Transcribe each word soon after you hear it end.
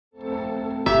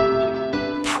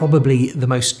Probably the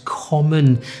most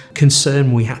common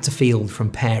concern we had to field from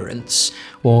parents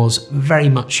was very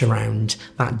much around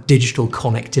that digital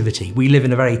connectivity. We live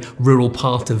in a very rural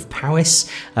part of Powys,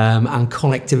 and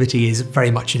connectivity is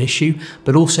very much an issue,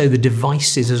 but also the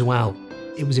devices as well.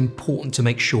 It was important to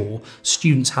make sure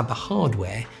students had the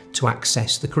hardware to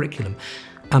access the curriculum.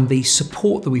 And the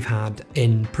support that we've had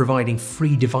in providing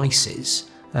free devices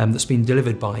that's been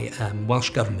delivered by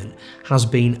Welsh Government has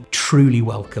been truly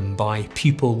welcomed by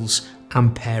pupils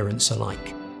and parents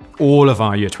alike. All of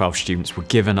our Year 12 students were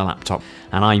given a laptop,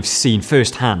 and I've seen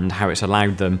firsthand how it's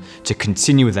allowed them to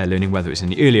continue with their learning, whether it's in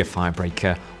the earlier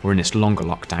firebreaker or in this longer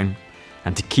lockdown,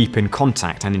 and to keep in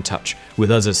contact and in touch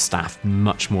with us as staff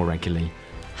much more regularly.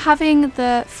 Having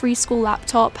the free school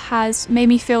laptop has made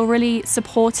me feel really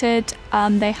supported.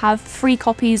 They have free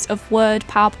copies of Word,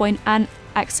 PowerPoint and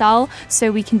Excel, so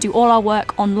we can do all our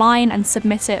work online and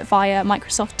submit it via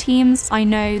Microsoft Teams. I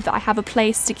know that I have a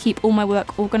place to keep all my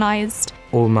work organised.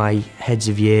 All my heads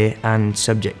of year and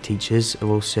subject teachers have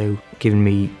also given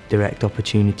me direct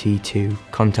opportunity to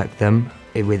contact them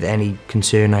with any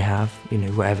concern I have,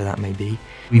 whatever that may be.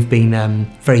 We've been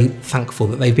very thankful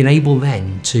that they've been able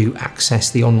then to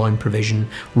access the online provision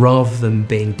rather than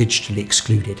being digitally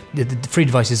excluded. The free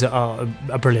devices are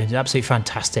brilliant, absolutely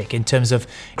fantastic in terms of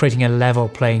creating a level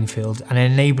playing field and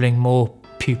enabling more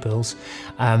pupils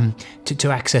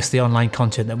to access the online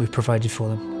content that we've provided for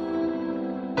them.